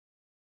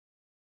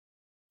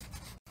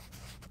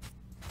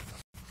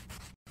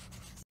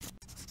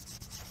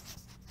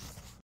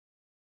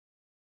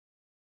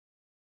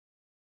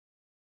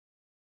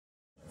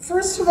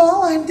First of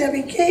all, I'm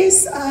Debbie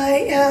Case. I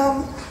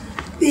am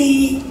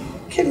the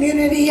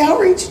community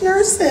outreach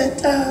nurse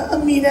at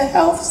Amita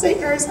Health, St.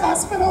 Mary's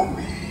Hospital,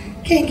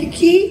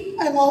 Kankakee.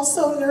 I'm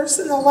also a nurse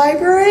in the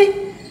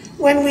library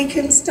when we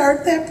can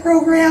start that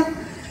program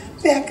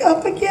back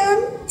up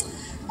again.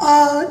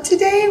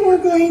 Today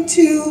we're going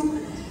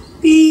to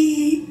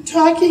be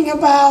talking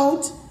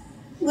about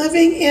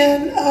living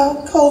in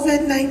a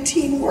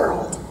COVID-19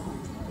 world.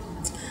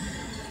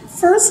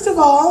 First of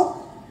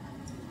all,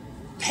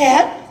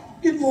 Pat,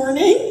 good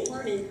morning. Good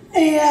morning.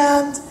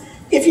 And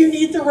if you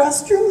need the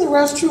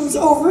restroom's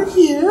over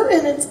here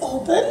and it's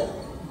open.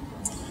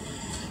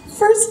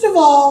 First of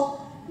all,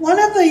 one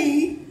of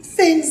the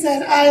things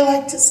that I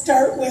like to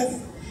start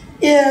with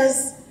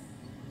is,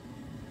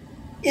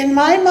 in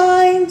my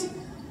mind,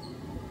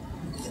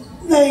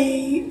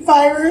 the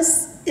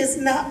virus is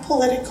not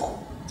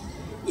political.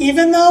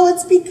 Even though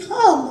it's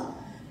become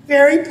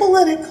very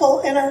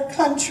political in our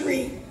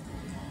country,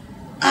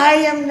 I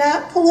am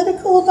not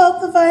political about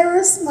the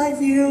virus. My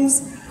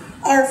views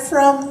are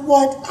from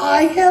what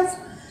I have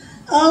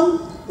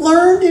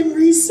learned and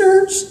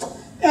researched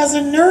as a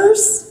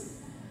nurse.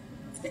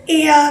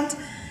 And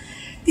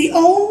the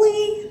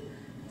only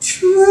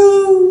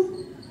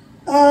true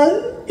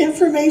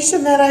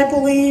information that I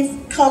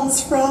believe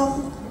comes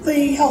from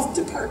the health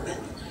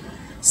department.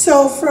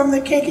 So from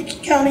the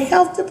Kankakee County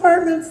Health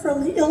Department,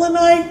 from the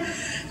Illinois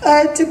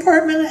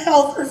Department of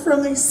Health, or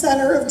from the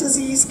Center of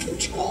Disease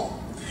Control.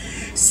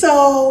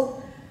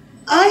 So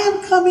I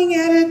am coming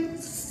at it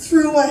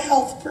through a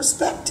health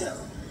perspective,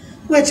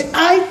 which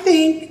I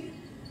think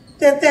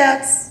that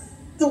that's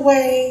the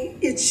way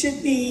it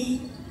should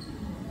be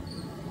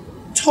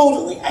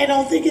totally. I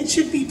don't think it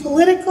should be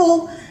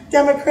political,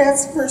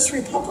 Democrats versus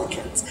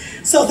Republicans.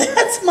 So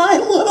that's my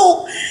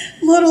little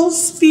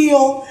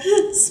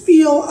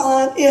spiel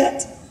on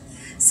it.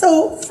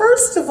 So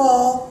first of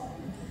all,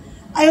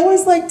 I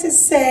always like to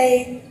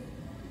say,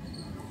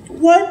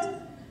 what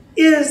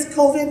is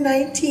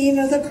COVID-19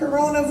 or the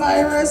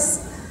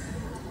coronavirus?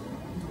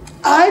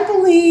 I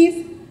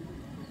believe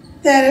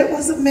that it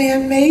was a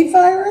man-made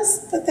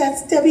virus, but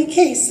that's Debbie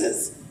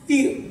Case's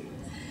view.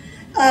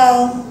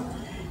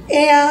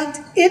 And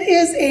it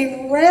is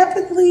a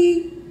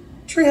rapidly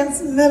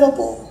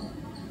transmittable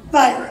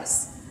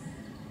virus.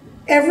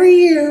 Every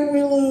year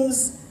we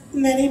lose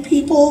many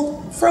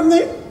people from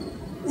the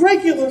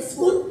regular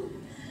flu.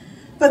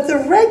 But the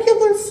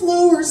regular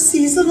flu or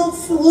seasonal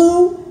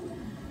flu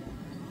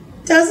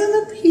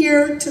doesn't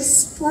appear to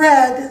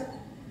spread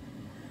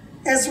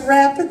as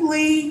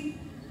rapidly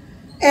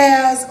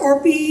as, or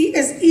be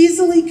as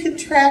easily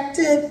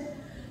contracted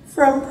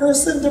from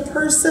person to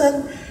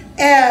person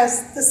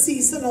as the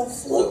seasonal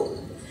flu.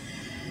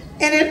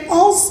 And it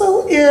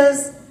also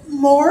is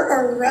more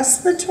a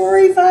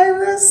respiratory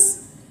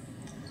virus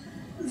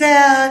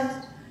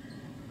than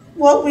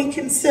what we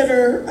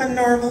consider a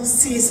normal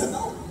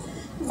seasonal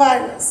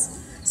virus.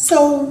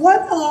 So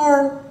what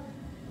are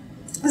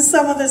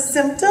some of the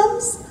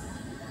symptoms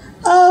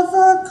of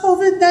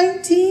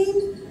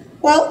COVID-19?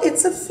 Well,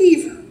 it's a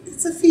fever.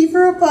 It's a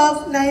fever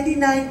above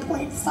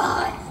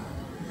 99.5.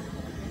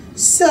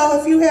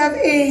 So if you have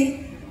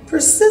a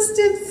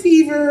persistent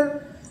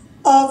fever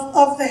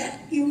of that,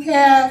 you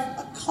have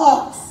a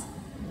cough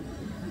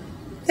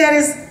that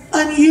is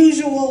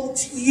unusual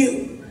to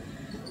you.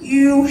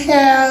 You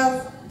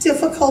have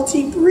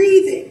difficulty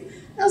breathing.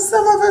 Now,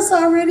 some of us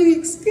already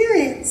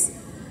experience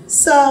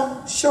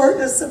some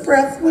shortness of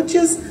breath, which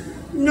is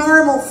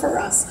normal for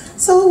us.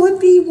 So it would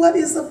be what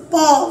is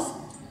above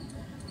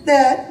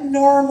that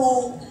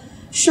normal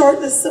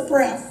shortness of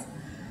breath.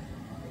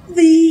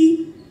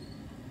 The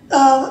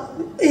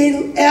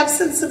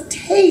absence of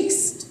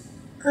taste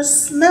or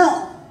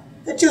smell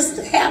that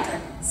just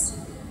happens.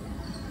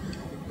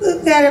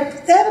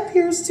 That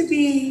appears to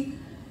be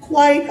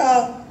quite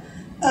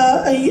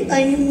a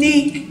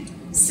unique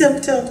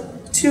symptom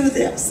to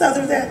this,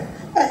 other than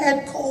a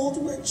head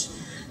cold, which,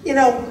 you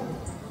know,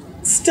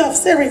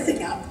 stuffs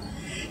everything up.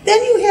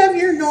 Then you have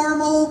your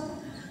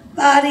normal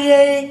body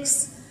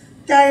aches,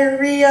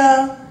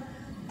 diarrhea,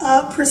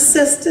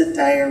 persistent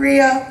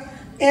diarrhea,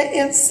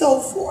 and so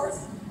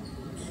forth.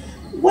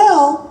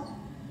 Well,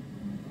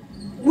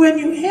 when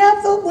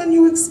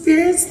you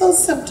experience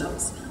those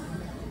symptoms,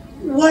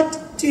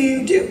 what do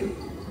you do?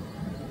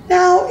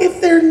 Now, if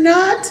they're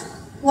not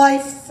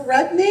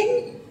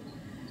life-threatening,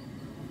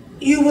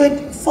 you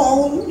would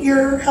phone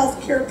your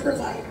healthcare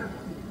provider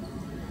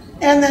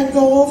and then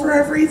go over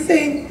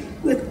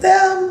everything with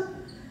them.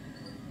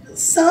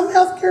 Some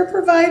healthcare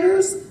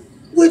providers,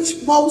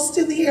 which most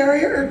in the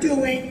area are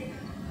doing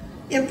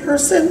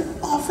in-person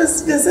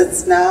office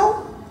visits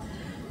now.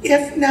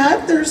 If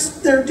not,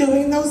 they're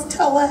doing those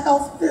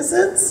telehealth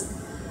visits,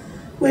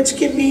 which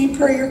can be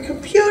per your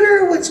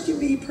computer, which can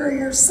be per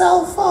your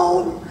cell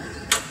phone.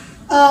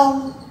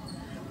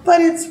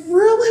 But it's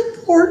really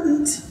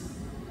important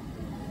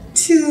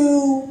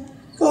to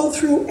go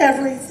through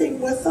everything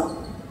with them.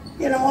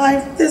 You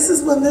know, this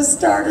is when this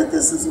started,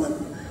 this is when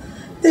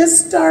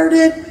this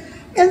started,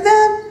 and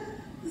then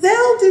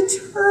they'll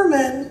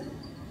determine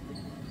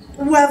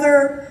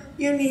whether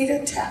you need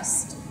a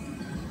test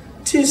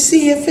to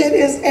see if it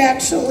is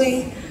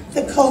actually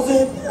the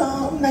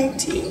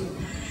COVID-19.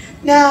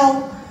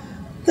 Now,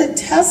 the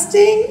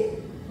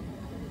testing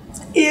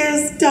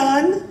is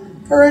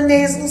done per a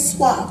nasal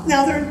swab.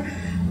 Now,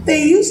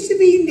 they used to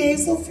be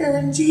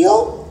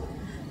nasopharyngeal,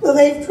 well,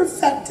 they've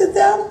perfected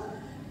them,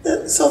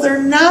 so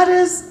they're not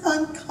as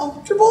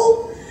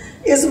uncomfortable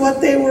as what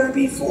they were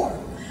before.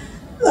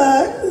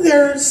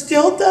 They're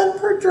still done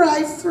per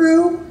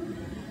drive-through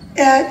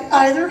at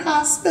either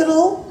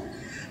hospital.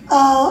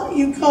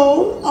 You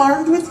go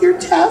armed with your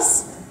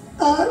test,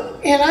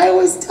 and I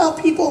always tell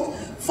people,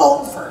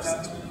 phone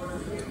first.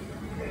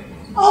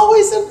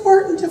 Always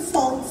important to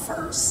phone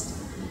first.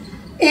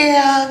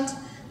 And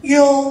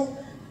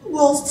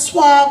we'll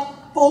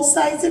swab both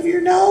sides of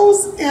your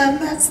nose, and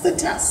that's the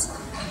test.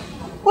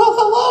 Well,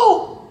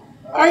 hello.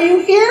 Are you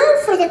here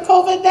for the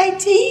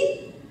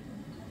COVID-19?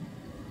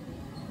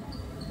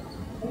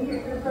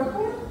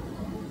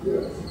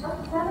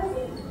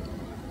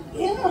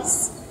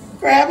 Yes.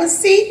 Grab a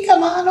seat.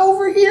 Come on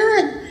over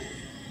here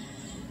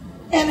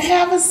and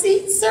have a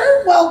seat,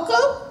 sir.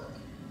 Welcome.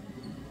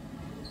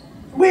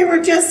 We were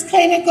just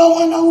kind of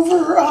going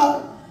over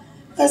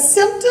the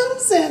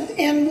symptoms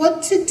and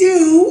what to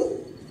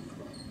do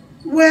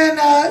when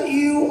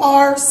you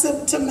are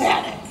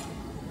symptomatic.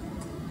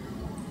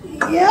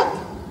 Yep.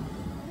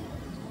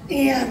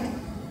 And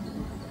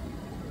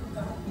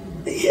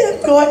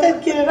yeah, go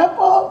ahead, get it up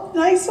all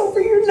nice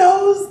over your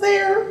nose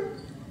there.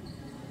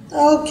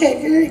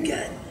 Okay, very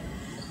good.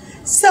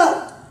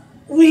 So,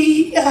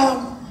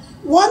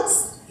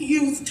 once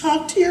you've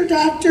talked to your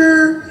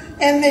doctor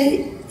and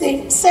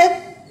they said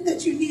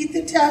that you need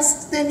the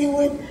test, then you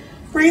would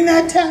bring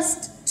that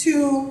test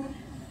to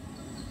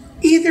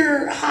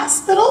either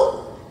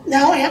hospital.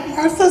 Now Aunt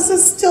Martha's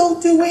is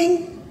still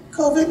doing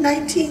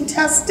COVID-19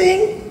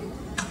 testing,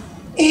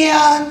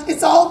 and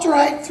it's all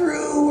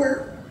drive-through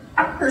or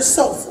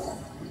so forth.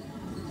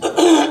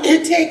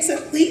 It takes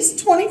at least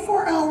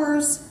 24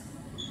 hours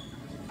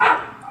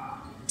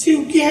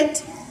to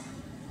get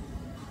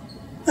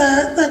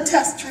the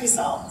test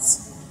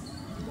results.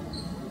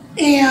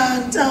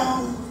 And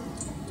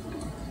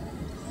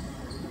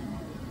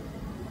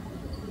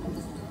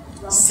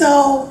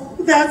so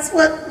that's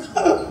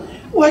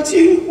what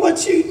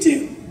you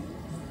do.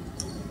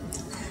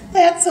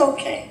 That's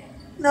okay.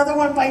 Another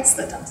one bites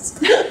the dust.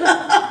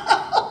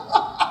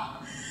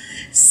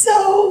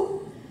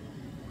 So,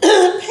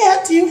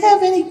 Pat, do you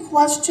have any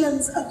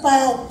questions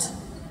about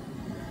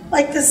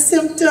like the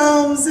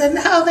symptoms and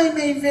how they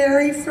may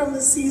vary from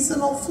the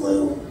seasonal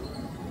flu?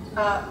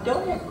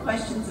 Don't have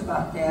questions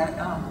about that.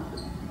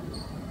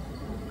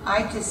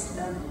 I just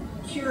am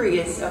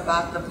curious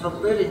about the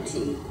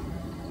validity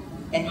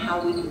and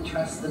how we can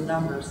trust the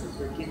numbers that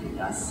they're giving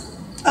us.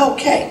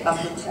 Okay.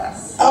 Of the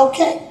tests.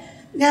 Okay.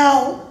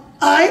 Now,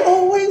 I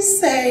always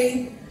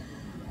say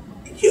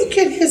you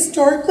can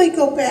historically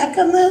go back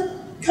on the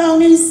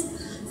county's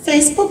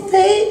Facebook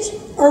page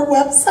or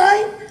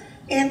website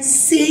and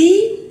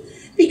see,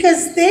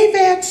 because they've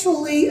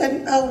actually,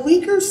 a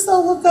week or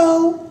so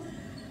ago,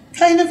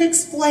 kind of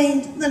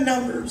explained the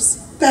numbers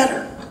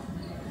better.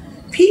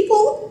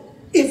 People,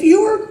 if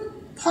you were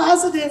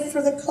positive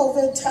for the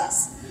COVID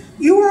test,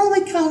 you were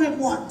only counted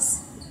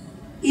once.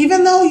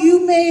 Even though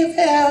you may have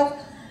had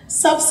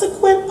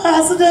subsequent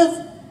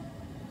positive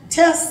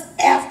tests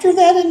after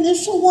that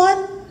initial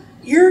one,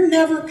 you're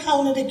never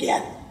counted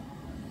again.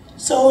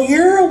 So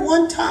you're a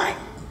one-time.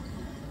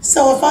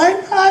 So if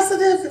I'm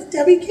positive, if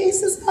Debbie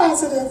Case is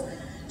positive,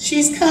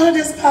 she's counted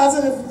as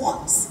positive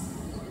once.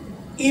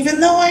 Even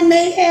though I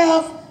may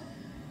have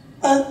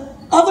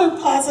other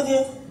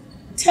positive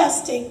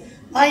testing,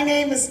 my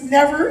name is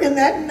never in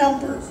that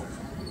number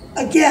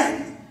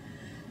again,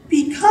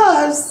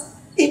 because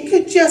it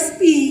could just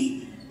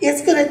be,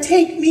 it's going to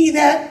take me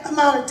that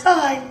amount of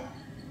time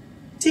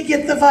to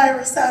get the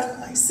virus out of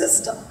my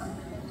system.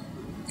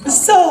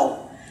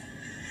 So,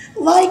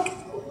 like,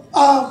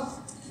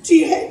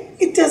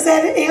 does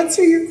that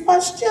answer your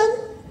question?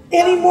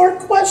 Any more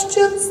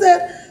questions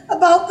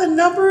about the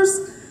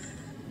numbers?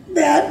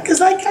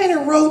 Because I kind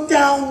of wrote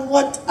down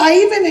I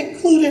even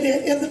included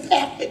it in the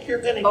packet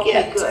you're going to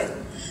get. Okay,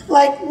 good.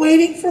 Like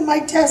waiting for my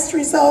test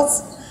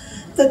results.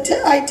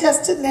 I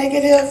tested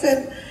negative,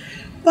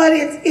 but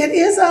it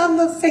is on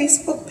the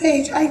Facebook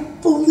page. I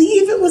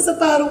believe it was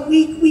about a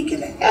week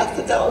and a half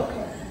ago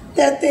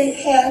that they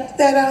had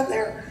that on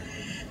there.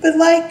 But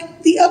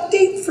like the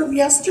update from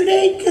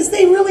yesterday, because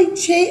they really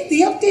changed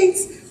the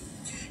updates.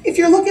 If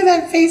you're looking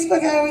at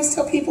Facebook, I always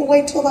tell people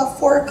wait till about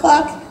 4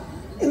 o'clock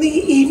in the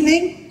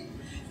evening,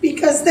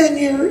 because then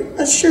you're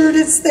assured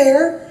it's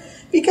there,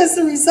 because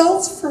the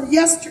results for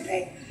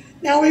yesterday.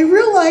 Now we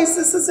realize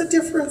this is a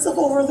difference of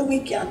over the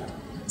weekend.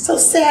 So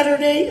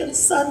Saturday and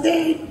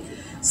Sunday,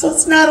 so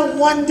it's not a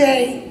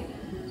one-day,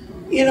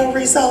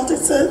 result.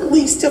 It's at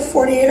least a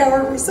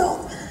 48-hour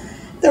result.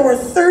 There were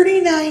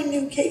 39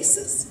 new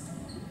cases.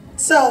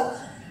 So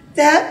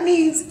that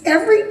means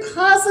every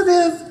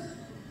positive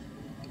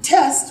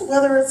test,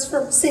 whether it's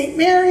from St.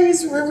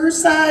 Mary's,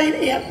 Riverside,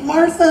 Aunt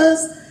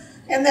Martha's,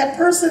 and that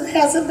person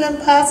hasn't been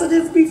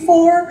positive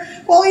before,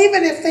 well,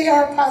 even if they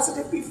are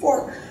positive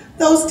before,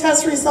 those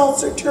test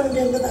results are turned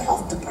into the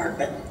health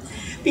department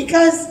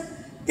because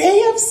they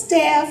have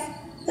staff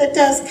that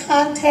does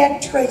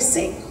contact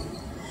tracing.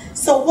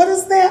 So what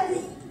does that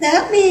mean?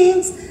 That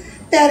means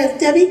that if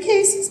Debbie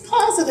Casey's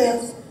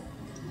positive,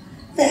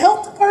 the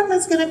health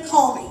department's going to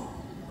call me.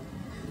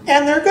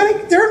 And they're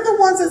the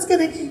ones that's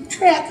going to keep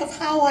track of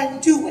how I'm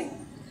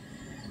doing.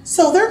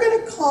 So they're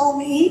going to call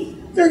me.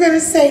 They're going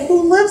to say,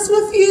 who lives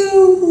with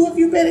you? Who have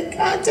you been in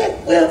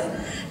contact with?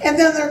 And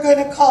then they're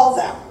going to call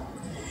them.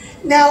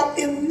 Now,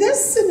 in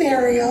this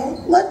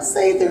scenario, let's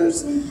say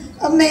there's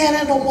a man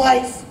and a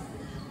wife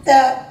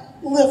that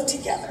live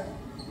together.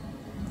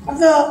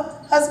 The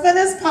husband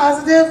is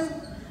positive,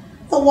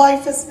 the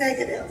wife is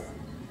negative.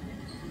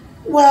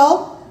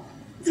 Well,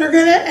 they're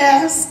going to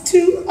ask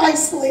to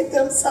isolate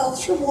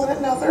themselves from one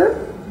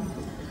another.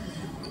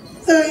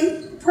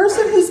 The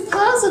person who's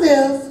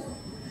positive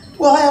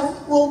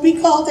will be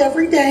called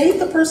every day.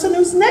 The person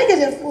who's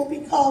negative will be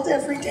called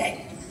every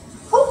day.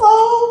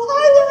 Hello,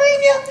 hi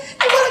Lorena.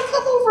 You want to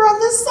come over on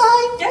this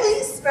side,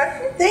 please?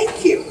 Yes,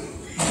 thank you.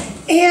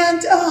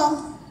 And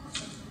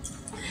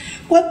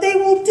what they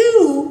will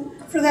do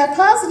for that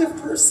positive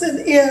person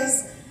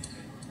is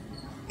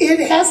it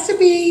has to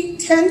be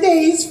 10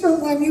 days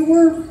from when you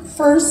were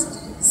first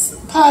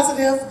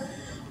positive,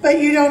 but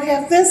you don't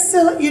have this,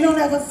 you don't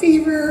have a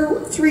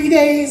fever 3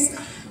 days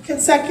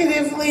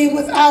consecutively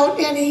without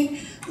any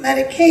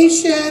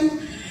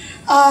medication,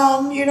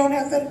 you don't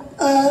have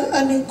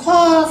a new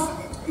cough,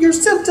 your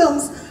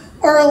symptoms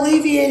are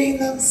alleviating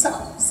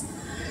themselves.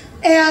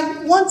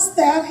 And once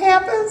that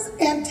happens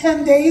and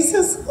 10 days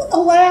has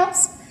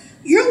elapsed,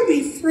 you'll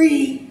be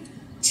free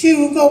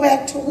to go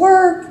back to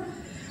work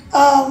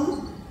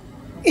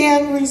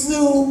and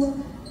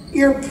resume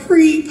your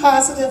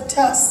pre-positive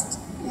test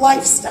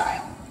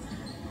lifestyle.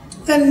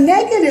 The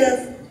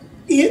negative,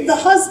 the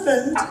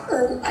husband,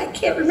 or I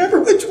can't remember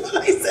which one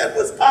I said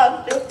was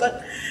positive,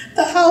 but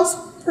the house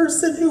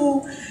person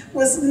who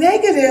was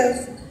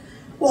negative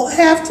will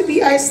have to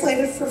be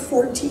isolated for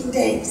 14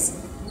 days.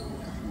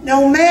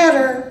 No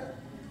matter,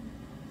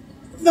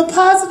 the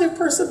positive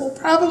person will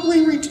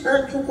probably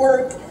return to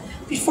work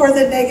before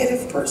the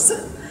negative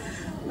person.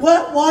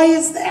 Why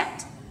is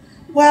that?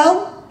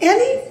 Well,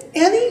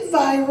 any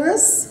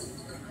virus,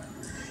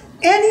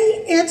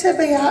 any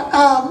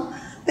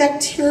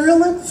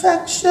bacterial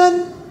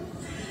infection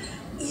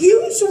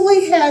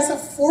usually has a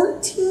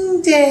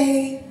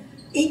 14-day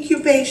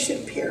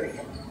incubation period.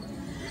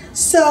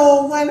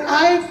 So when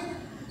I'm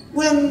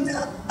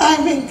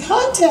in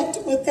contact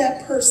with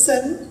that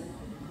person,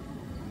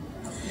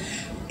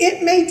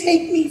 it may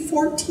take me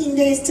 14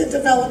 days to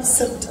develop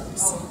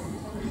symptoms.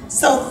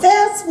 So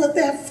that's what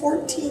that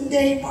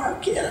 14-day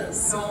mark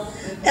is.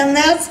 And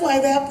that's why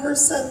that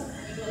person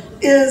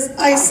is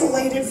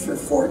isolated for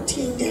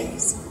 14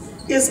 days,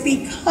 is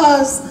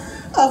because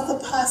of the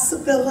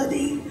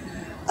possibility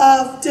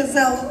of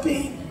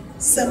developing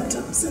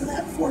symptoms in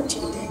that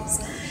 14 days.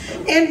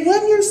 And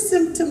when you're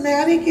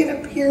symptomatic, it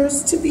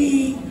appears to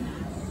be,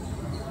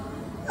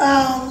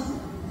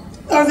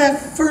 or that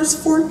first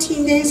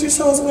 14 days or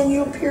so is when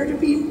you appear to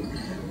be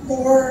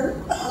more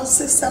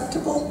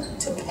susceptible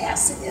to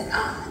passing it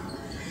on.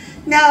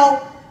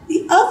 Now,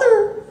 the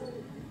other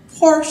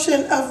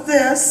portion of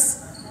this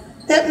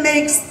that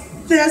makes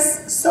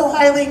this so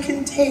highly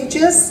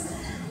contagious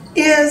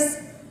is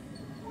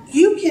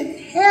you can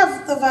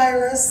have the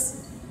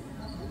virus,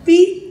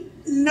 be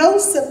no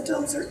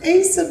symptoms or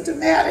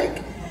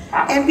asymptomatic,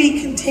 and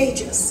be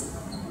contagious.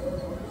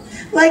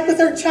 Like with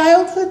our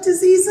childhood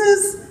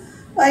diseases,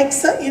 like,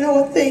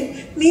 with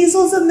the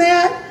measles and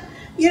that,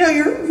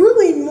 you're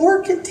really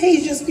more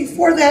contagious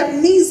before that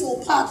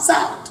measles pops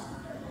out.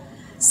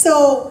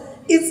 So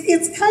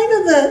it's kind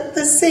of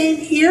the same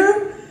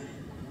here,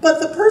 but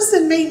the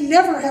person may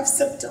never have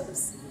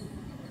symptoms.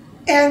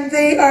 And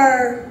they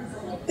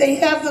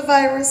have the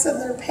virus and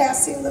they're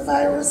passing the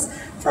virus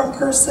from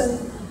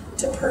person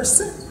to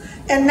person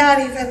and not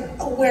even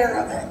aware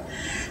of it.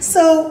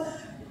 So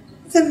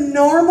the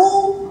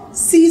normal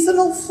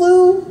seasonal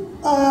flu,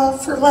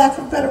 for lack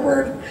of a better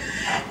word,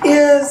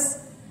 is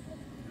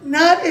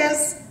not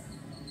as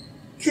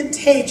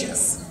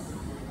contagious.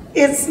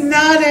 It's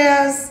not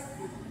as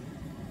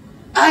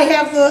I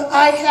have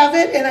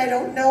it and I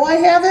don't know I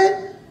have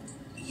it.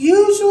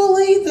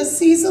 Usually the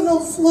seasonal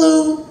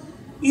flu,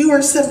 you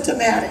are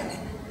symptomatic.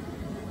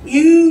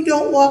 You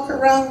don't walk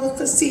around with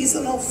the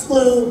seasonal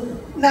flu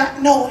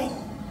not knowing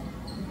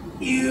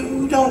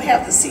you don't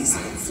have the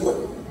seasonal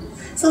flu.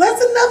 So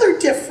that's another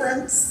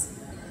difference.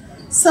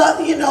 So,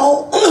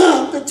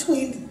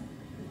 between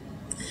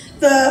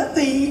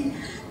the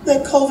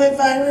COVID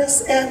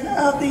virus and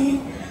the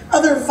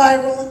other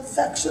viral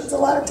infections. A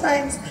lot of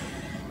times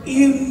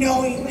you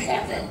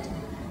have it.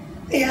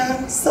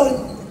 And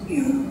so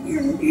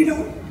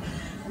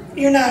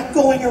you're not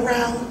going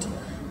around,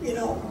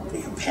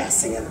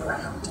 passing it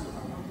around.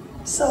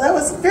 So that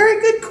was a very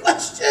good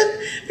question,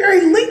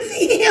 very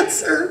lengthy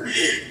answer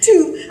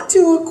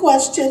to a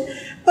question.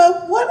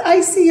 But what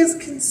I see as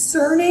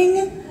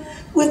concerning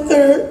with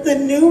the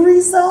new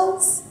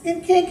results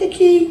in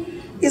Kankakee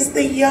is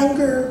the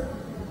younger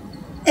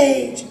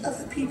age of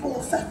the people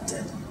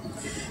affected.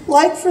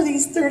 Like for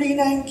these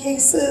 39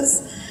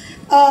 cases,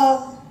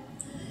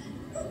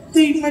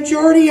 the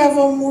majority of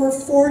them were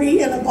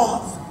 40 and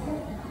above.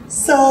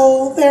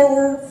 So there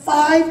were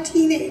 5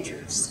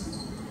 teenagers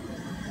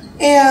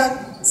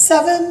and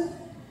 7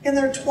 in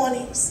their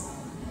 20s,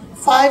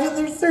 5 in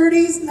their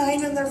 30s,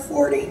 9 in their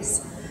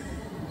 40s.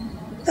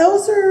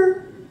 Those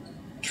are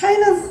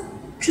kind of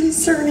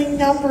concerning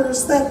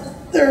numbers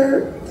that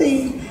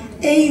the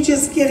age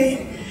is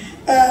getting,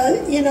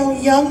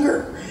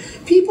 younger.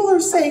 People are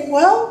saying,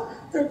 well,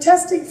 they're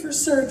testing for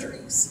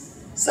surgeries.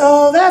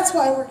 So that's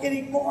why we're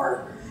getting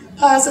more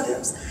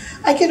positives.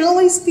 I can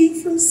only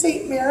speak from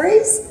St.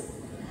 Mary's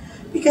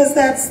because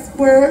that's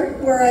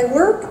where I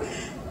work,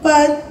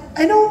 but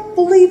I don't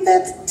believe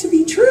that to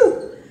be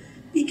true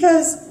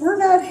because we're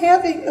not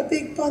having a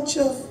big bunch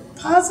of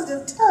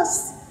positive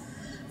tests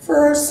for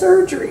our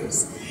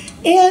surgeries.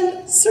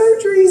 And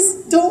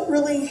surgeries don't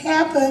really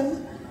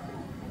happen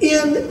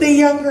in the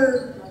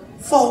younger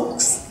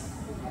folks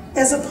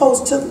as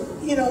opposed to,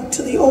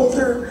 to the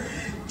older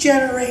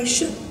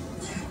generation.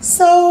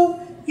 So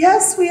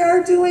yes, we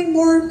are doing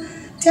more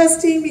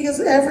testing because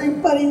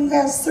everybody who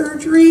has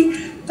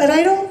surgery, but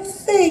I don't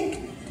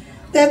think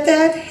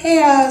that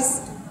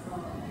has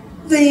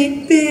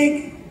the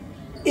big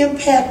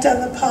impact on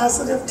the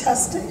positive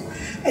testing.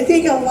 I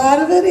think a lot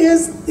of it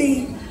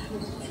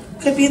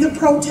could be the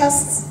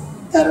protests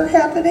that are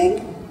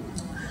happening,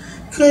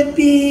 could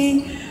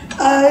be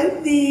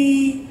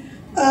the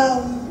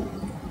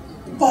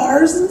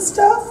bars and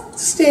stuff,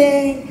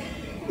 staying,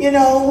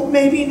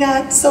 maybe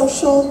not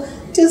social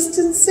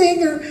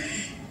distancing or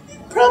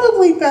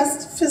probably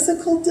best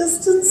physical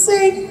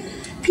distancing.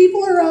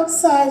 People are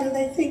outside and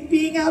they think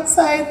being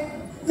outside,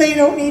 they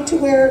don't need to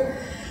wear,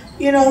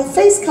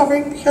 face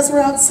covering because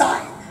we're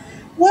outside.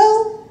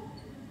 Well,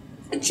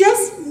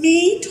 just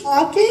me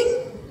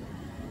talking,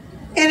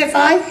 and if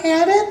I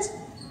had it,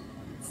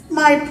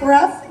 my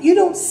breath, you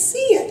don't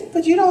see it,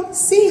 but you don't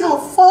see how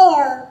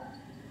far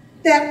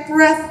that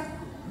breath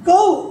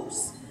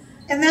goes.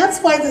 And that's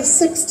why the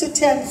 6 to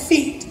 10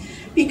 feet,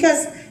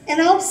 because, and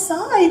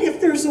outside, if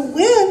there's a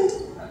wind,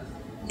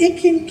 it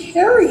can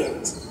carry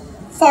it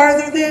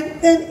farther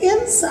than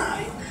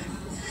inside.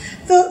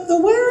 The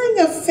wearing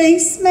of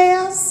face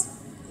masks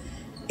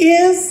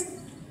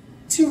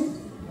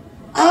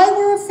I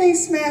wear a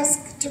face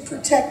mask to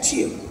protect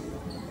you.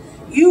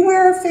 You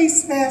wear a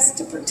face mask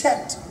to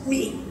protect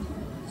me.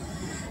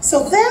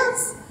 So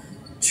that's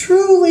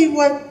truly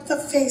what the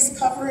face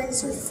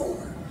coverings are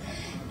for.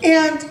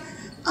 And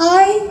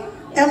I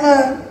am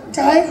a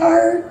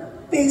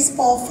diehard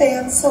baseball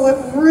fan, so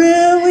it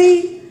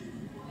really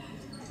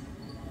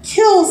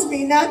kills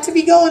me not to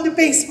be going to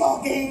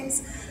baseball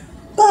games.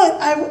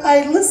 But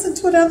I listened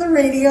to it on the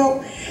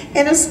radio,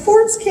 and a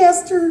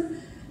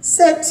sportscaster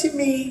said to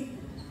me,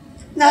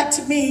 not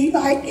to me,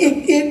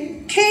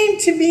 it came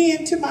to me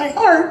into my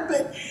heart,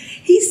 but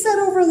he said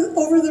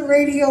over the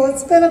radio,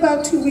 it's been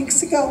about 2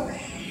 weeks ago,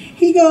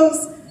 he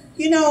goes,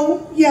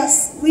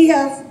 yes, we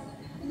have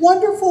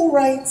wonderful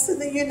rights in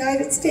the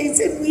United States,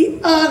 and we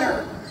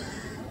honor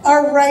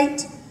our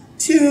right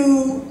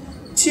to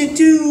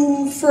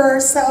do for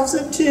ourselves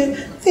and to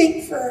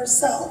think for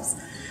ourselves.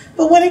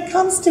 But when it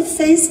comes to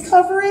face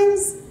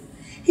coverings,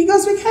 he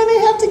goes, we kind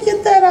of have to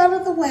get that out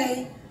of the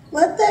way,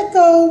 let that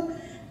go,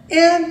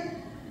 and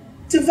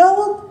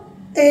develop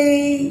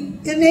an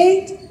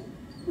innate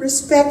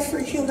respect for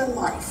human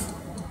life.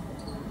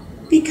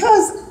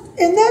 Because,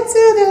 and that's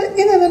it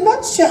in a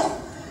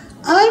nutshell,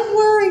 I'm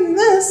wearing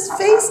this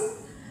face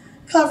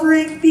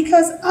covering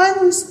because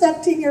I'm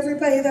respecting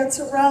everybody that's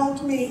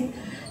around me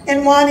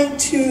and wanting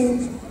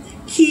to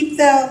keep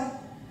them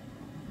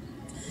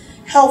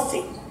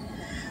healthy.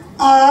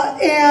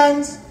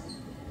 And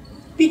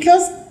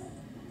because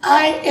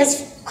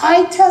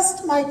I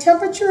test my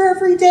temperature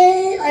every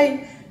day,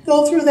 I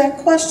go through that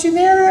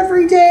questionnaire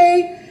every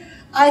day.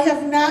 I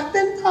have not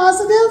been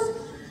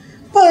positive,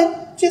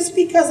 but just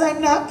because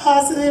I'm not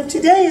positive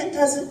today, it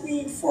doesn't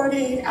mean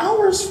 48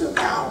 hours from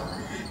now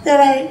that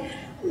I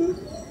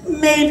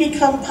may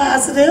become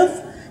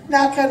positive.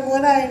 Knock on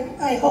wood,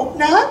 I hope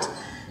not.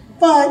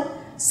 But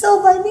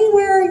so by me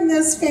wearing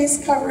this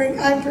face covering,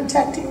 I'm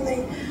protecting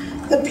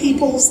the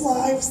people's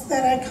lives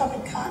that I come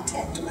in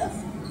contact with.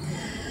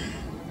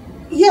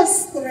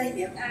 Yes, Lorraine.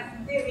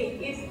 Debbie,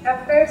 if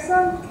a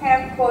person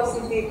came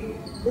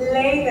positive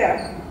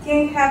later,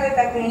 can have it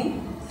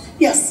again?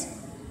 Yes.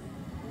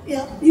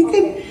 Yeah, you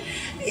can.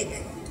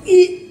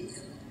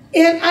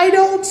 And I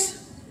don't,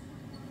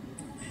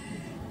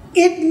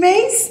 it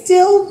may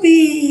still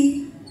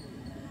be,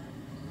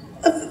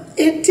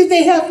 did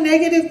they have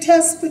negative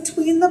tests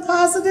between the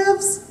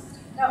positives?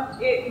 No,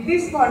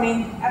 this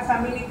morning, a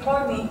family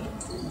called me.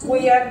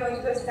 We are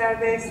going to start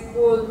the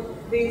school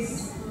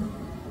this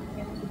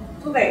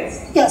 2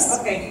 days? Yes.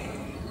 Okay.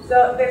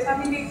 So the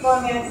family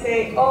called me and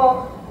say,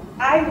 oh,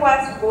 I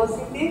was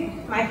positive,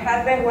 my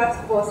husband was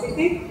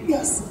positive.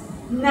 Yes.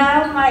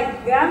 Now my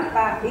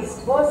grandpa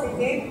is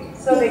positive,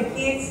 so the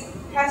kids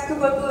has to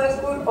go to the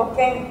school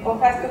or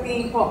has to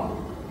be in home.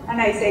 And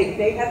I say,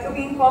 they have to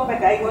be in home,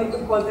 but I'm going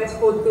to call the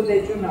school to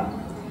let you know.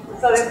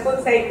 So the school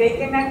say they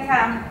cannot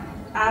come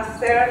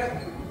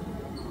after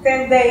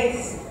 10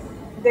 days.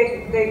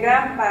 The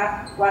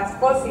grandpa was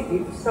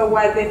positive, so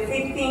while the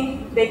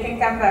 15th, they can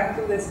come back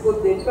to the school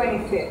the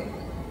 25th.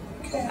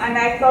 Okay. And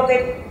I told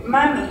them,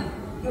 Mommy,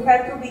 you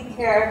have to be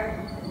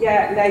careful,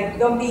 like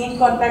don't be in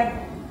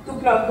contact too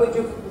close with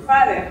your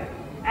father.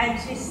 And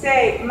she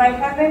said, my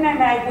husband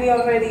and I, we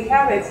already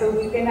have it, so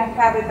we cannot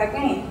have it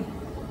again.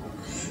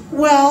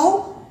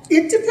 Well,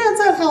 it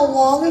depends on how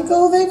long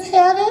ago they've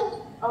had it.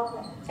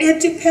 Okay.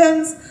 It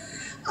depends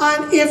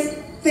on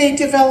if they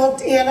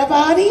developed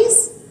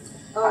antibodies.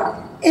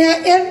 Oh.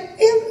 And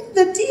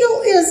the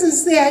deal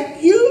is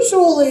that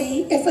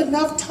usually if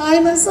enough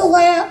time has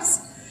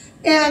elapsed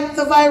and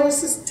the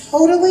virus is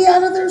totally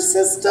out of their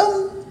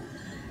system,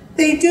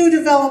 they do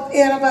develop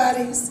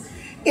antibodies.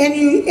 And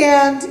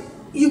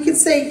you can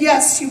say,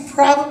 yes, you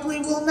probably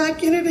will not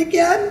get it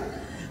again,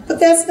 but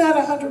that's not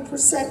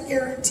 100%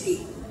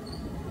 guarantee.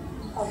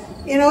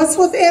 You know, it's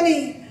with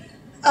any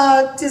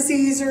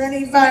disease or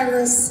any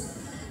virus,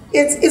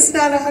 it's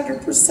not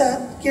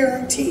 100%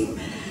 guarantee.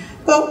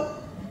 But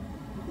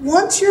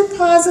once you're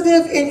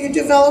positive and you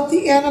develop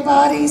the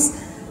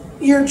antibodies,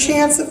 your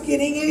chance of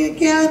getting it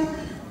again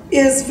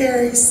is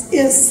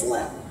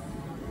slim.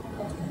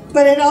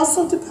 But it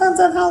also depends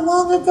on how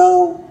long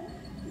ago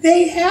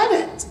they had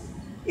it.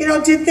 You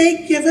know, did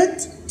they give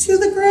it to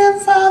the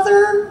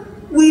grandfather?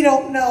 We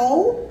don't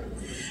know.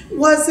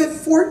 Was it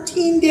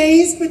 14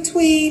 days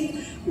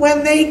between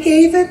when they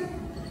gave it,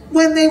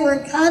 when they were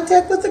in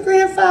contact with the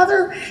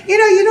grandfather? You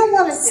know, you don't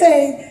want to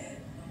say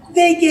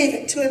they gave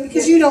it to him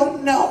because you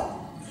don't know.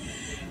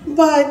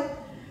 But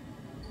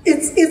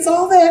it's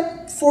all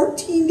that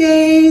 14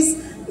 days,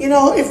 you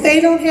know, if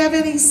they don't have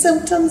any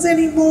symptoms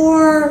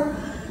anymore,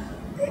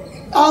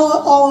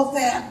 all of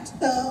that.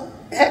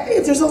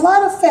 There's a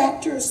lot of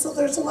factors, so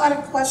there's a lot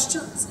of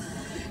questions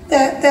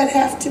that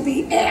have to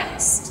be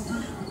asked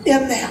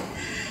in that.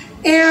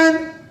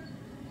 And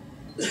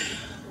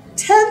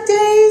 10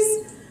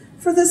 days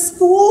for the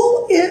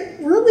school, it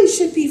really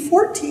should be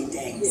 14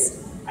 days.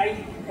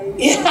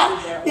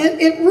 Yeah,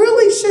 it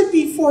really should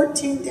be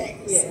 14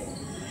 days. Yes.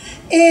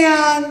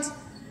 And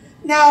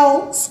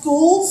now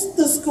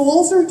the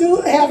schools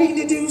are having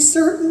to do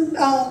certain,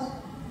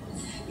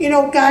 you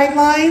know,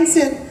 guidelines,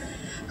 and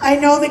I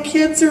know the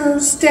kids are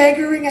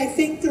staggering, I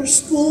think, their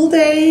school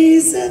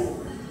days, and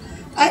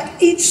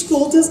each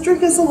school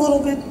district is a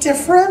little bit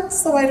different,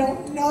 so I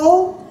don't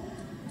know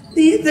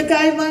the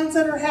guidelines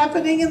that are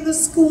happening in the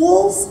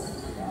schools,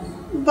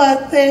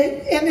 but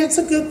and it's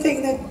a good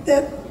thing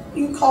that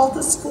you called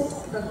the school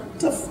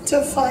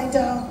to find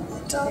out.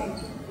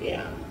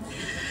 Yeah.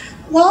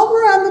 While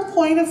we're on the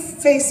point of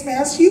face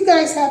masks, you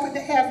guys happen to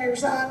have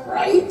yours on,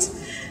 right?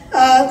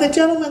 The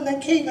gentleman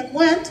that came and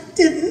went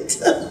didn't,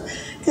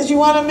 because you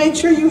want to make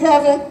sure you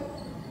have it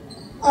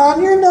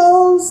on your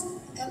nose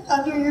and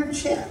under your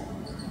chin,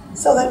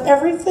 so that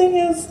everything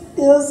is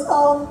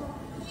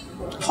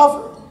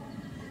covered.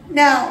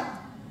 Now,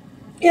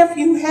 if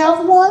you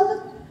have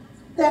one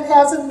that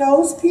has a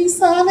nose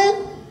piece on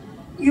it,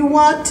 you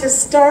want to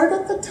start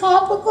at the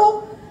top of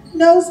the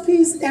nose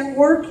piece and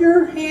work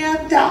your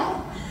hand down.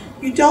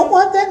 You don't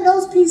want that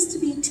nose piece to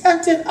be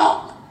tented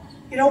up.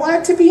 You don't want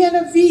it to be in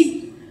a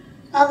V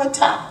on the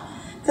top.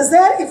 Because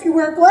that, if you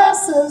wear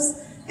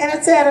glasses and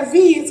it's at a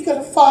V, it's going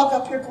to fog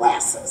up your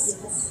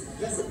glasses.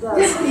 Yes, it does.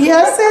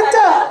 Yes, it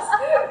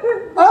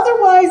does.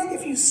 Otherwise,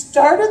 if you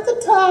start at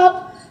the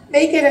top,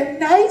 make it a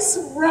nice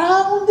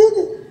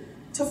rounded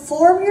to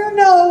form your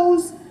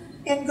nose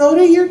and go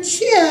to your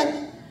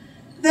chin,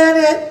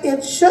 then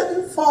it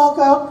shouldn't fog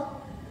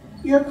up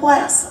your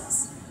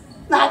glasses.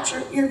 Not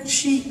your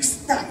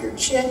cheeks, not your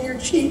chin, your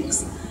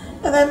cheeks.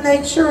 And then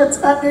make sure it's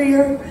under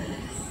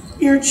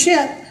your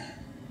chin.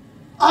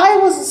 I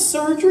was a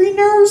surgery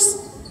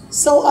nurse,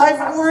 so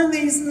I've worn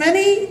these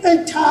many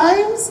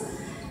times.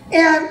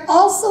 And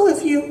also,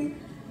 if you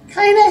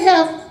kind of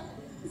have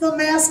the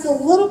mask a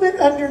little bit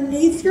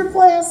underneath your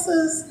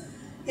glasses,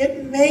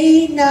 it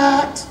may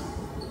not,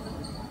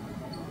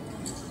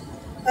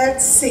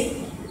 let's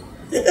see.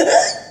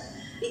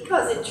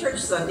 Because at church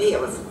Sunday,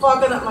 it was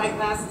fogging up my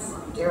glasses.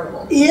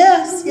 Terrible.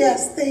 Yes,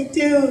 yes, they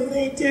do,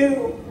 they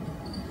do.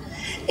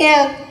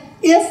 And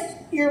if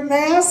your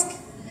mask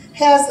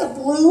has a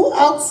blue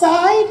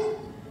outside,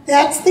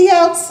 that's the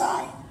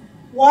outside.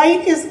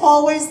 White is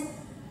always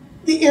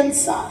the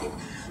inside,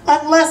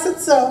 unless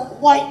it's a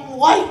white and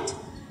white.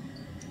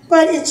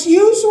 But it's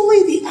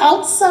usually the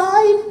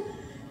outside,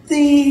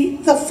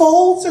 the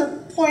folds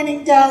are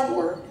pointing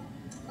downward.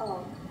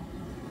 Oh.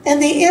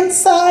 And the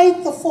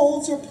inside, the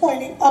folds are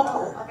pointing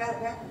upward. I got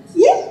it backwards.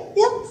 Yeah,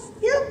 yep,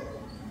 yep.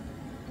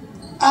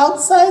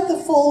 Outside, the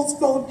folds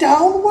go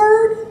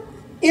downward,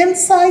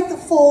 inside the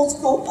folds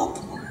go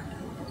upward.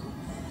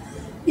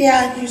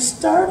 Yeah, and you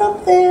start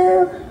up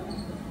there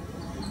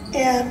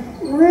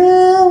and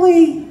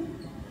really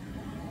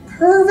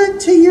curve it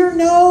to your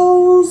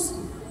nose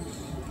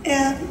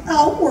and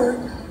outward.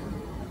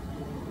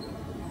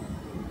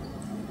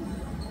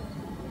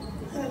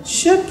 And it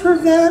should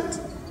prevent.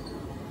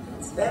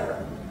 It's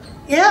better.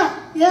 Yeah,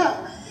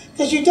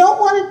 because you don't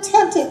want it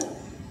tented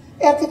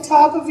at the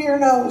top of your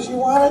nose. You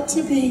want it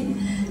to be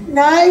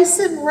nice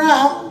and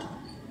round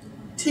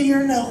to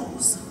your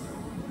nose.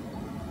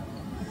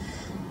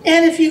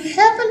 And if you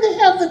happen to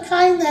have the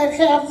kind that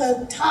have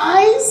the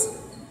ties,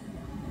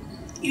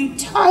 you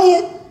tie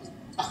it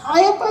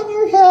high up on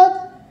your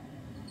head,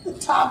 the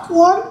top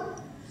one,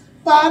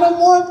 bottom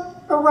one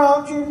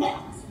around your neck.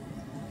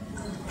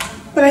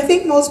 But I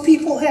think most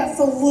people have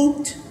the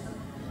looped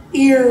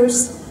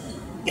ears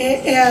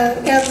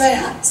and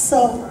that.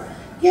 So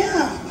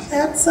yeah,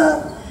 that's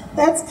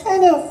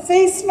kind of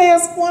face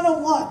mask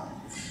 101.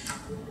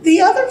 The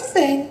other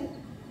thing,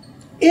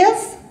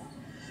 if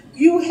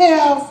you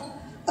have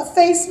a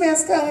face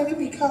mask on and it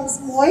becomes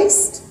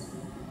moist,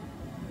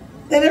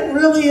 then it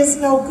really is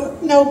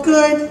no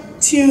good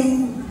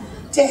to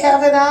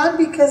have it on,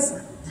 because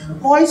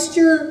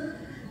moisture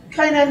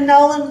kind of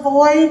null and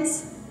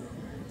voids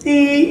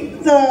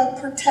the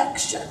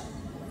protection.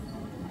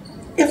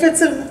 If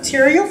it's a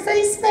material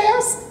face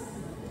mask,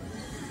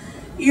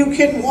 you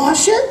can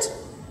wash it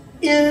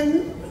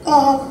in,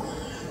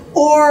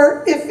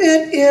 or if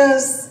it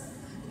is,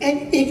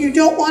 and if you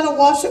don't want to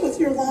wash it with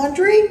your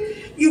laundry,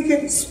 you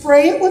can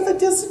spray it with a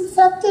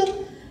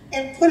disinfectant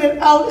and put it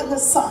out in the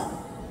sun.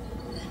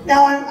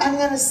 Now I'm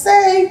going to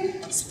say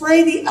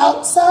spray the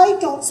outside,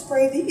 don't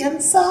spray the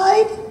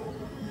inside,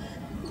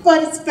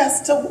 but it's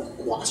best to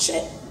wash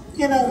it,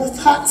 with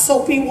hot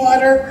soapy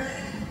water,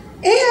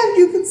 and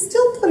you can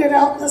still put it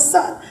out in the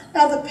sun.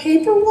 Now the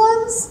paper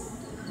ones,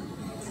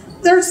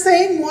 they're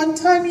saying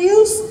one-time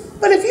use,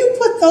 but if you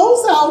put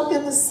those out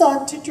in the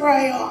sun to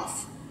dry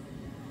off,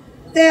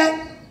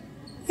 that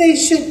they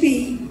should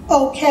be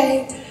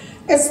okay,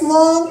 as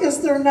long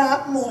as they're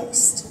not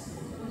moist.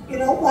 You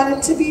don't want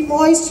it to be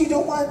moist. You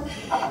don't want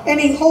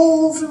any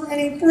holes or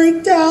any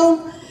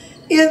breakdown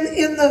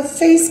in the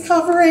face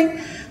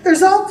covering.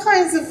 There's all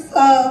kinds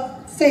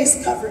of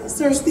face coverings.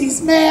 There's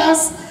these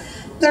masks.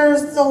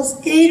 There's those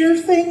gaiter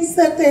things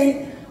that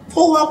they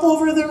pull up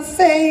over their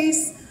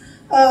face,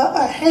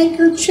 a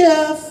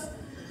handkerchief.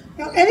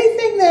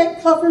 Anything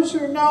that covers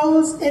your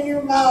nose and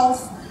your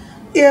mouth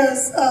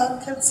is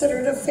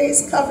considered a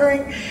face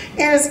covering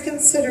and is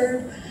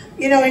considered,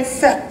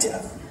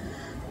 effective.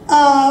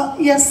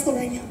 Yes,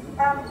 Lorena.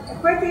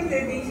 What is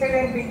the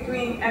difference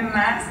between a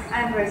mask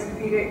and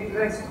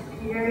respirator?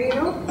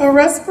 A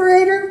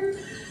respirator?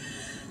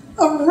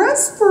 A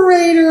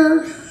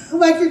respirator,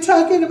 like you're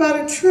talking about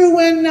a true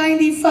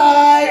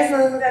N95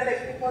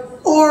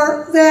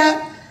 or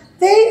that,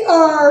 they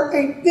are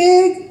a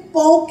big,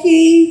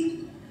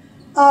 bulky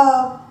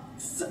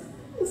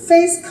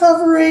face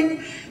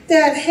covering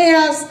that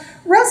has,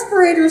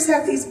 respirators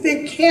have these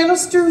big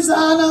canisters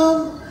on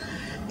them,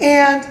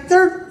 and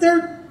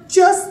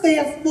they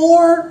have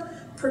more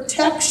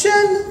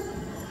protection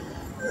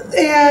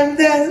than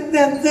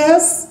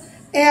this.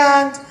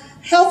 And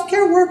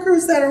healthcare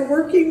workers that are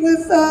working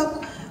with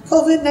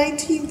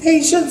COVID-19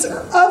 patients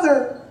or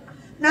other,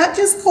 not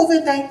just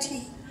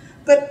COVID-19,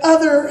 but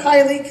other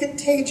highly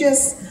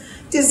contagious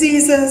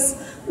diseases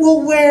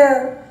will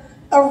wear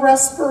a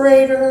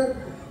respirator,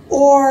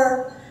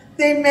 or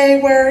they may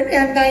wear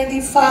an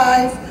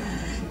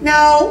N95.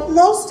 Now,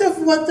 most of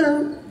the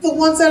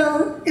ones that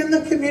are in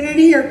the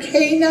community are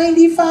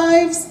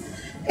K95s,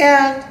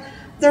 and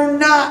they're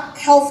not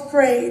health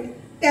grade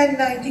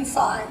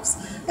N95s.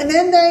 An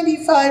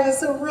N95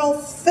 is a real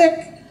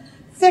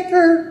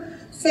thicker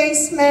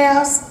face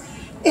mask,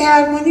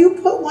 and when you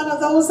put one of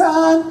those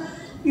on,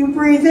 you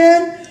breathe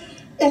in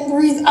and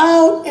breathe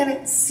out, and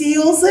it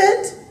seals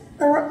it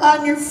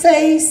on your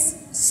face.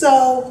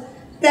 So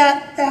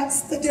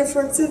that's the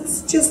difference.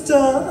 It's just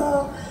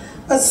a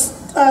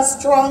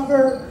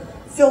stronger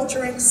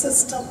filtering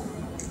system.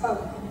 Oh.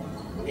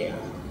 Yeah.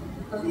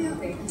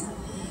 Okay.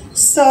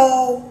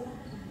 So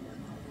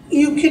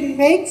you can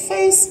make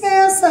face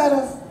masks out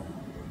of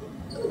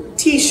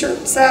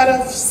t-shirts, out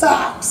of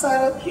socks,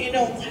 out of,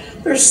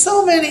 there's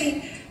so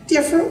many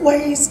different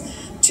ways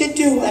to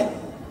do it.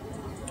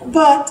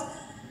 But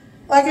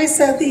like I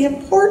said, the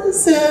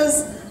importance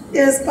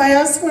is by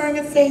us wearing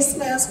a face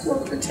mask, we're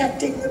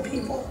protecting the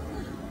people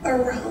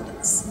around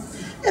us.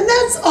 And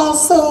that's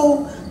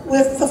also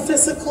with the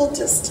physical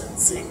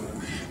distancing.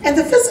 And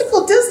the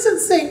physical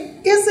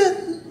distancing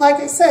isn't, like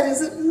I said,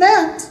 isn't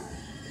meant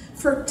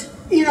for,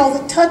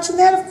 the touch, and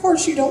that of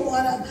course you don't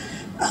want to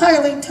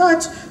highly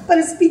touch, but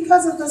it's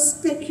because of the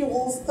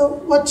spicules,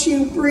 what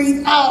you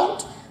breathe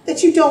out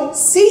that you don't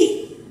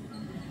see,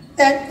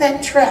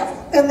 that travel,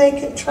 and they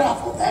can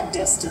travel that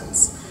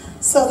distance.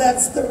 So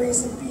that's the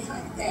reason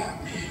behind that.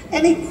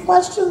 Any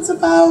questions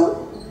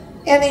about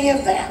any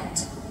of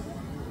that?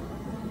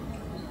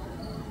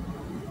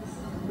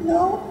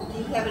 No?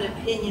 you have an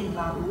opinion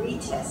about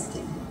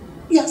retesting?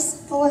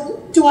 Yes, go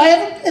ahead. Do I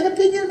have an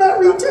opinion about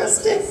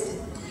retesting?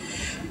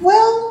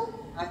 Well,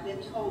 I've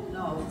been told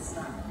no, it's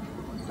not.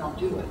 Don't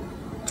do it.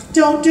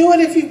 Don't do it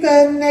if you've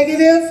been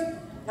negative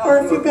or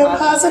if you've been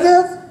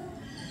positive.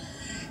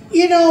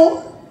 You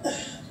know,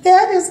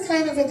 that is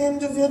kind of an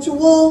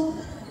individual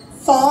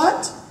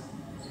thought.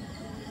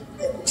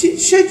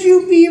 Should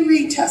you be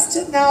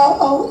retested?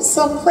 Now,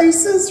 some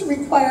places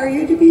require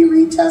you to be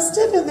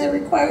retested, and they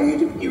require you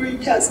to be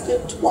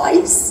retested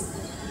twice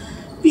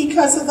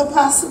because of the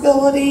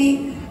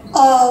possibility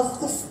of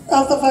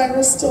the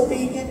virus still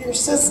being in your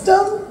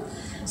system.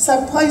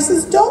 Some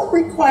places don't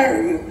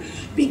require you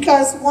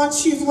because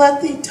once you've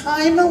let the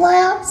time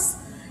elapse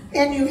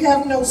and you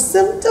have no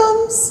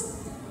symptoms,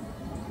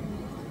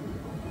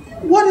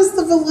 what is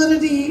the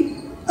validity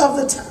of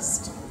the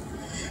test?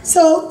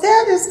 So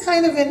that is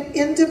kind of an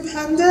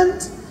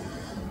independent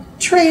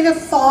train of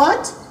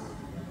thought.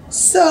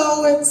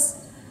 So it's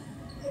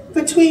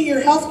between your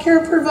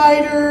healthcare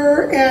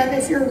provider and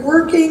if you're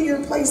working,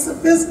 your place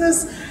of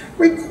business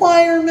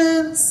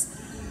requirements.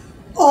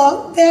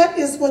 That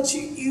is what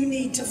you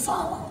need to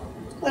follow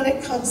when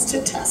it comes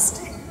to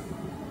testing.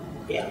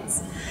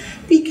 Yes.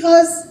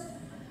 Because,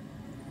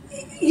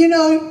 you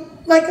know,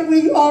 like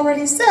we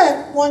already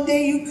said, one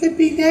day you could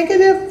be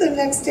negative, the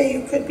next day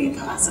you could be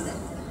positive.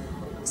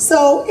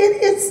 So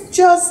it's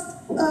just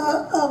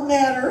a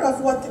matter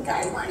of what the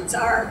guidelines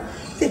are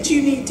that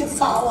you need to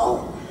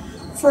follow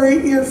for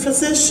your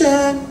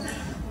physician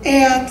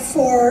and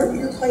for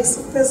your place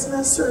of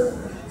business or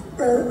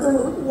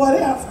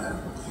whatever.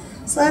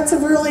 So that's a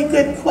really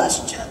good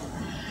question.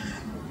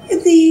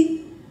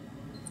 The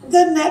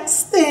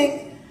next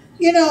thing,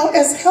 you know,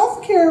 as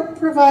healthcare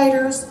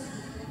providers,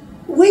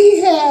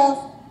 we have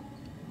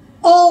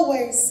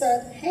always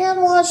said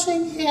hand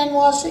washing, hand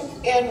washing,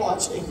 hand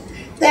washing.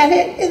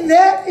 And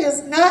that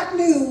is not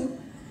new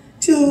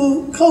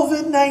to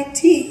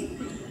COVID-19.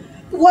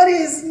 What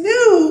is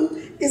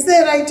new is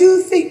that I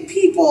do think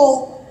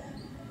people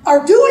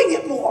are doing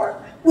it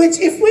more, which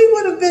if we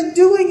would have been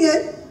doing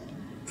it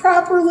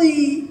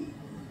properly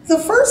the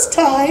first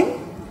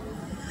time,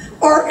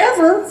 or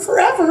ever,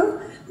 forever,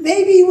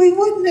 maybe we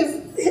wouldn't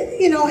have,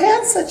 you know,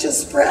 had such a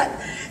spread.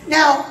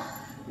 Now,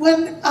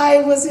 when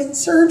I was in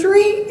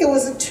surgery, it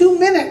was a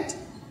 2-minute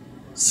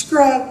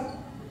scrub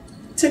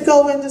to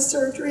go into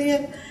surgery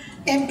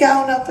and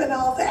gown up and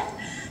all that.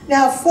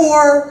 Now,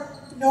 for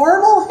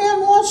normal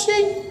hand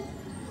washing,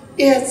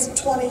 it's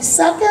 20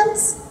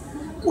 seconds.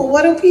 Well,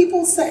 what do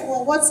people say?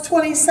 Well, what's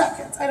 20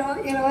 seconds? I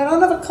don't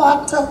have a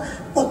clock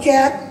to look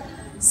at.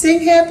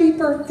 Sing happy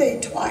birthday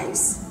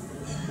twice.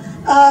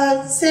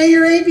 Say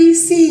your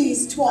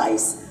ABCs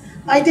twice.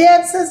 My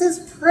dad says his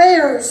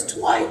prayers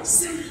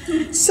twice.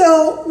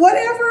 So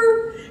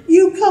whatever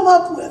you come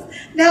up with.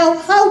 Now,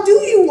 how do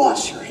you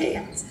wash your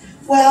hands?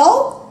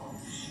 Well,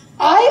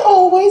 I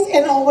always,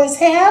 and always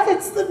have,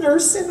 it's the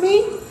nurse in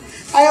me,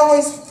 I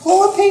always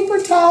pull a paper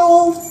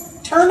towel,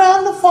 turn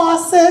on the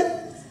faucet,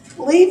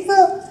 leave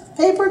the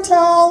paper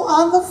towel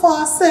on the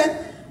faucet,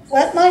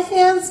 wet my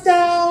hands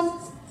down,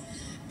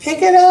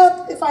 pick it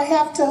up if I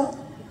have to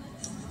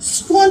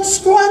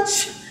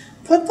scrunch,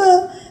 put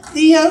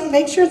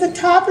make sure the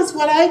top is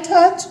what I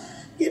touch,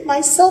 get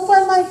my soap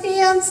on my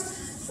hands,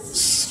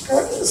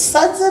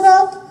 suds it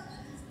up,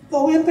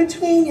 go in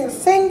between your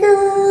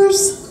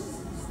fingers.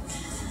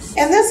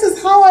 And this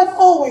is how I've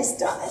always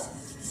done it.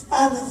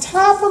 On the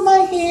top of my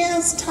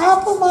hands.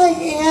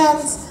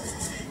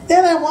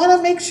 Then I want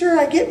to make sure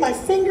I get my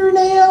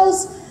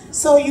fingernails.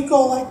 So you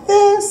go like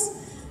this,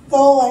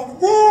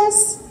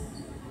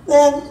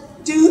 then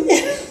do, and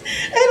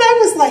I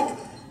was like,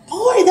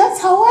 boy, that's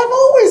how I've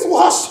always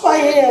washed my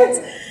hands.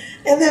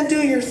 And then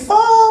do your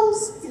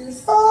thumbs,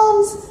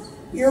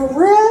 your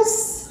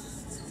wrists,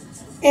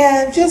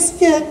 and just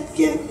get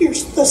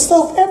the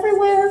soap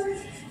everywhere.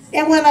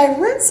 And when I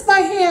rinse my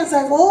hands,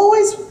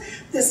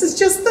 this is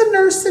just the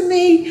nurse in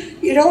me,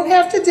 you don't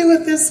have to do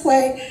it this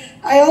way.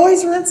 I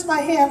always rinse my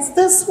hands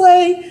this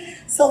way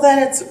so that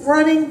it's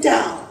running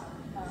down.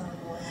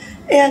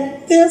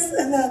 And then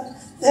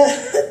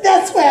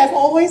that's why I've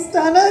always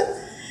done it.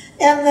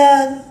 And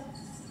then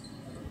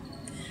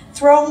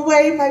throw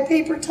away my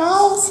paper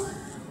towels,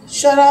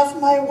 shut off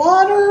my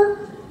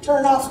water,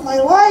 turn off my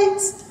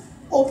lights,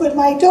 open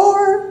my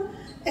door,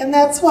 and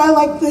that's why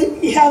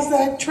you have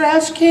that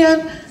trash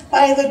can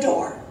by the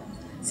door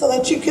so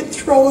that you can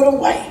throw it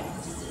away.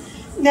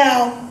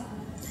 Now,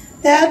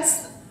 and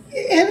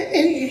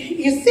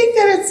you think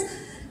that it's,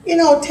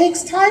 it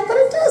takes time, but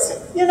it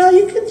doesn't.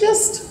 You can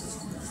just,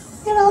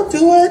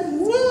 do it,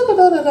 and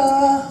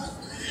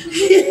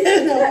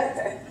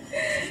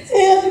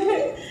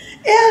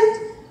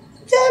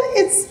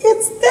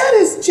that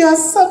is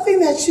just something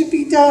that should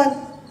be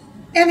done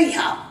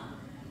anyhow.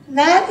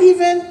 Not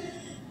even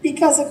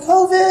because of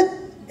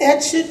COVID,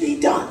 that should be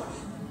done.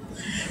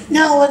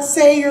 Now, let's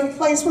say you're a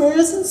place where there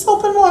isn't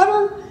soap and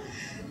water.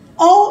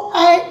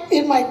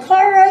 In my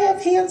car, I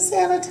have hand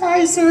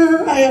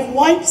sanitizer. I have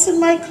wipes in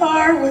my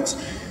car, which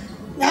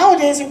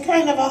nowadays are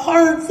kind of a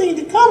hard thing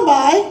to come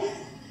by.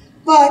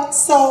 But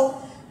so,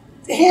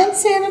 hand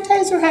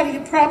sanitizer, how do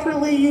you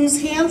properly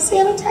use hand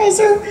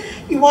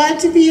sanitizer? You want it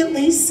to be at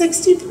least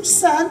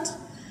 60%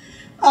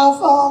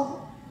 of,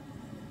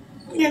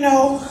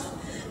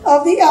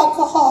 of the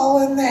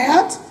alcohol in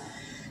that.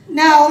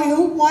 Now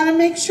you want to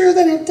make sure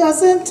that it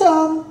doesn't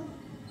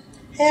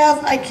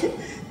have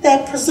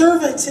that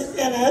preservative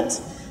in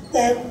it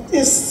that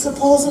is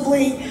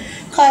supposedly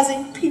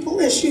causing people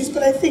issues,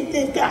 but I think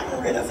they've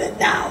gotten rid of it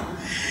now.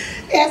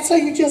 And so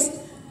you just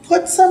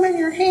put some in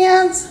your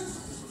hands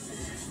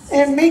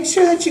and make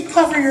sure that you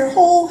cover your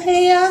whole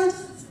hand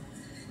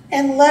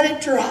and let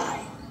it dry.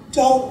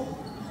 Don't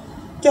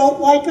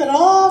wipe it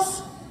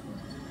off,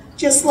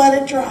 just let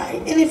it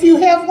dry. And if you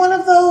have one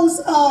of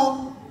those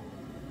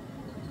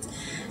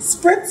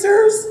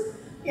spritzers,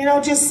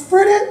 just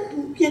sprit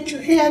it, get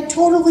your hand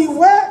totally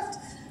wet,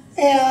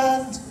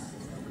 and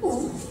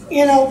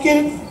get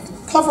it,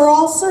 cover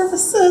all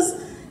surfaces,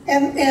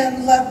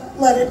 and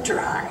let it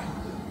dry.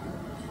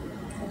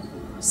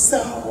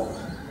 So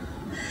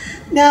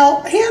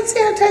now hand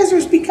sanitizer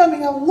is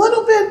becoming a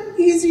little bit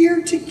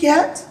easier to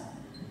get.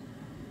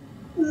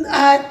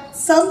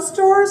 Some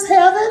stores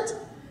have it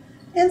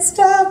in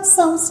stock.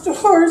 Some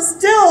stores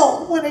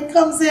still, when it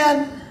comes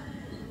in,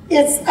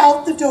 it's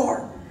out the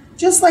door.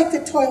 Just like the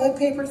toilet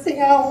paper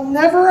thing, I'll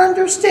never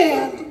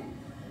understand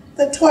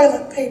the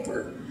toilet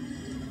paper.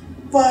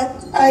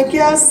 But I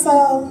guess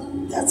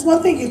that's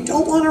one thing you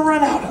don't want to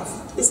run out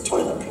of, is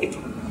toilet paper.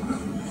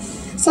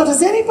 So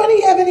does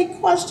anybody have any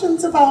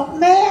questions about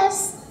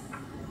masks,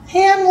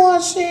 hand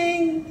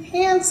washing,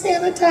 hand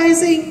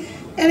sanitizing,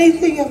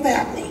 anything of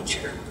that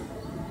nature?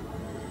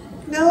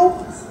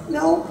 No?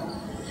 No?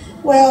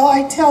 Well,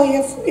 I tell you,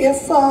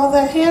 if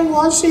the hand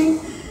washing,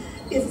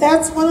 if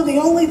that's one of the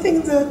only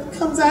things that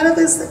comes out of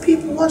this, that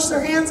people wash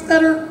their hands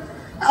better,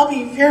 I'll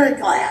be very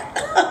glad.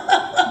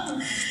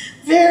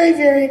 Very,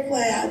 very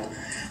glad.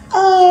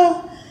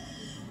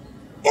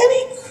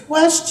 Any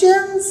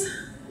questions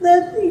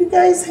that you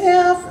guys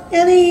have?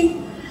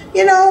 Any,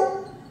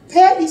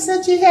 Pat, you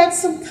said you had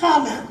some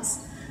comments.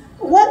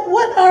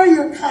 What are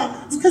your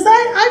comments? Because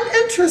I'm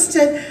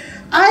interested.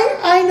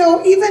 I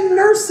know even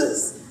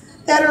nurses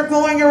that are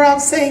going around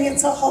saying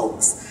it's a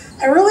hoax.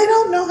 I really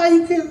don't know how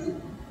you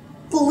can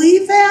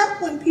believe that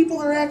when people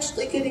are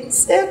actually getting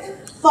sick,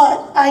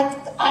 but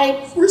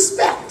I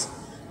respect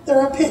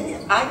their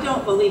opinion. I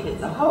don't believe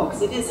it's a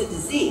hoax. It is a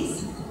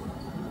disease.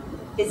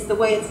 It's the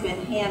way it's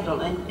been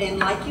handled. And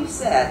like you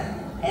said,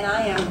 and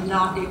I am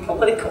not a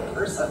political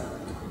person.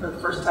 For the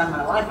first time in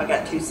my life, I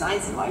got 2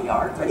 signs in my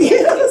yard.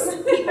 Yes.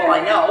 People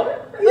I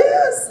know.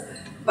 Yes.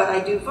 But I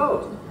do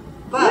vote.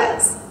 But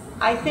yes.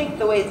 I think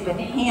the way it's been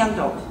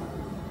handled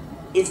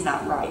is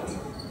not right.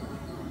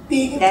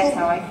 That's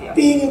how I feel.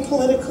 Being a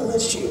political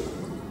issue.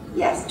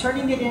 Yes,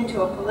 turning it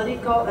into a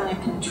political and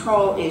a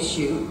control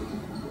issue.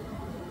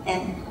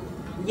 And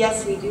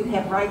yes, we do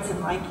have rights, and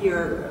like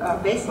your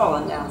baseball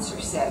announcer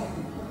said,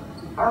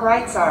 our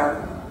rights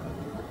are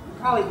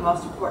probably the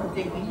most important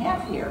thing we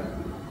have here.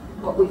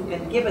 What we've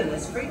been given,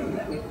 this freedom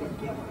that we've been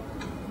given.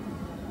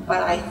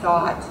 But I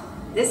thought,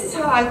 this is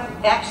how I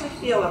actually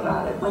feel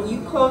about it. When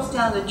you close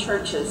down the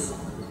churches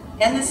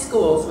and the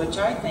schools, which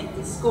I think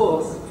the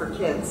schools for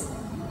kids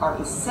are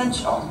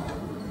essential,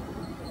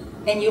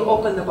 and you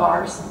open the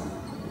bars,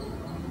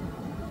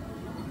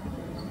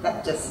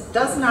 that just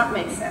does not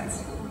make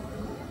sense.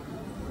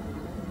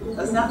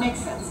 Does not make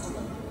sense to me.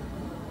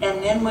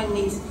 And then when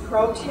these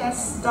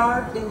protests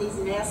start in these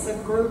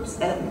massive groups,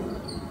 and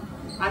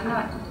I'm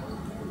not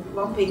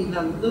lumping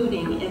the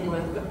looting in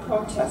with the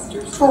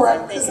protesters.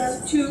 Correct. I think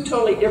it's 2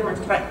 totally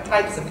different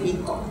types of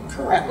people.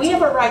 Correct. We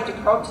have a right to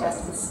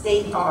protest and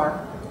state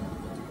our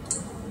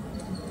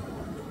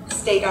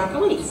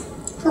beliefs.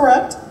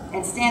 Correct.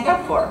 And stand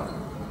up for it.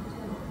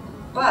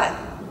 But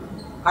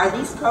are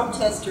these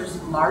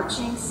protesters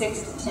marching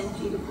 6 to 10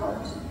 feet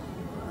apart?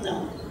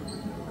 No.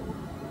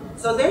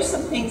 So there's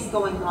some things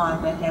going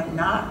on that have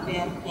not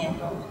been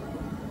handled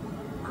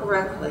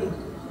correctly.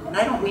 And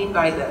I don't mean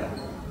by the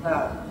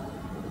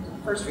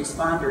first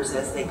responders,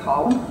 as they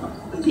call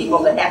them, the people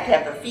that have to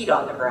have their feet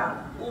on the ground,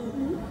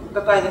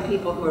 but by the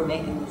people who are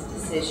making these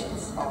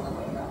decisions all the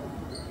way up.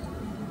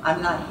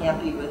 I'm not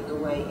happy with the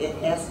way it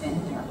has been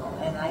handled.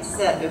 And I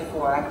said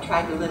before, I've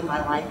tried to live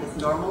my life as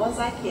normal as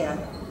I can.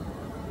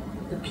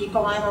 The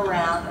people I'm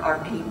around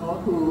are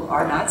people who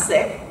are not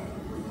sick.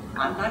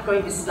 I'm not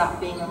going to stop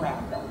being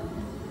around them.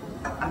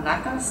 I'm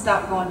not going to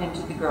stop going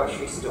into the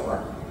grocery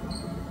store.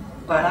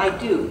 But I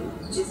do,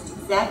 just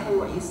exactly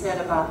what you said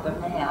about the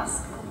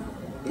mask.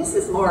 This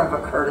is more of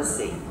a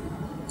courtesy.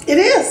 It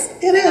is.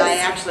 It is. And I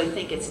actually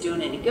think it's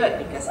doing any good,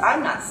 because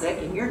I'm not sick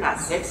and you're not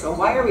sick, so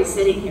why are we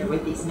sitting here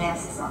with these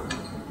masks on?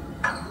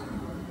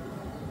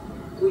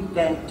 We've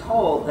been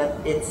told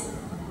that it's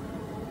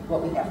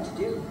what we have to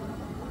do.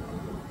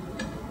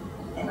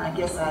 And I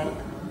guess I'm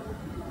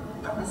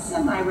a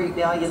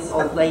semi-rebellious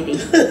old lady.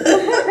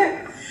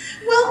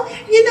 Well,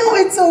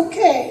 it's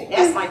okay.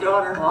 Ask my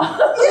daughter-in-law.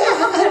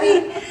 Yeah, I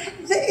mean,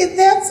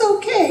 that's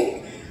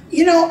okay.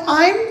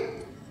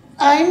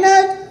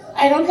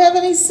 I don't have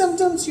any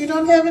symptoms, you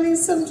don't have any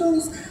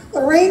symptoms,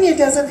 Lorena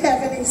doesn't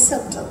have any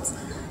symptoms.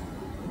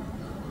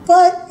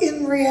 But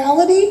in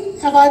reality,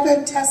 have I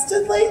been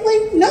tested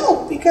lately?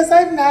 No, because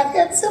I've not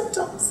had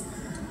symptoms.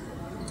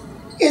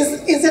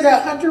 Is it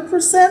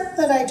 100%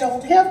 that I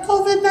don't have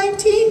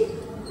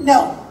COVID-19?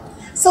 No.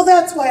 So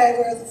that's why I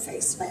wear the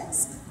face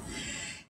mask.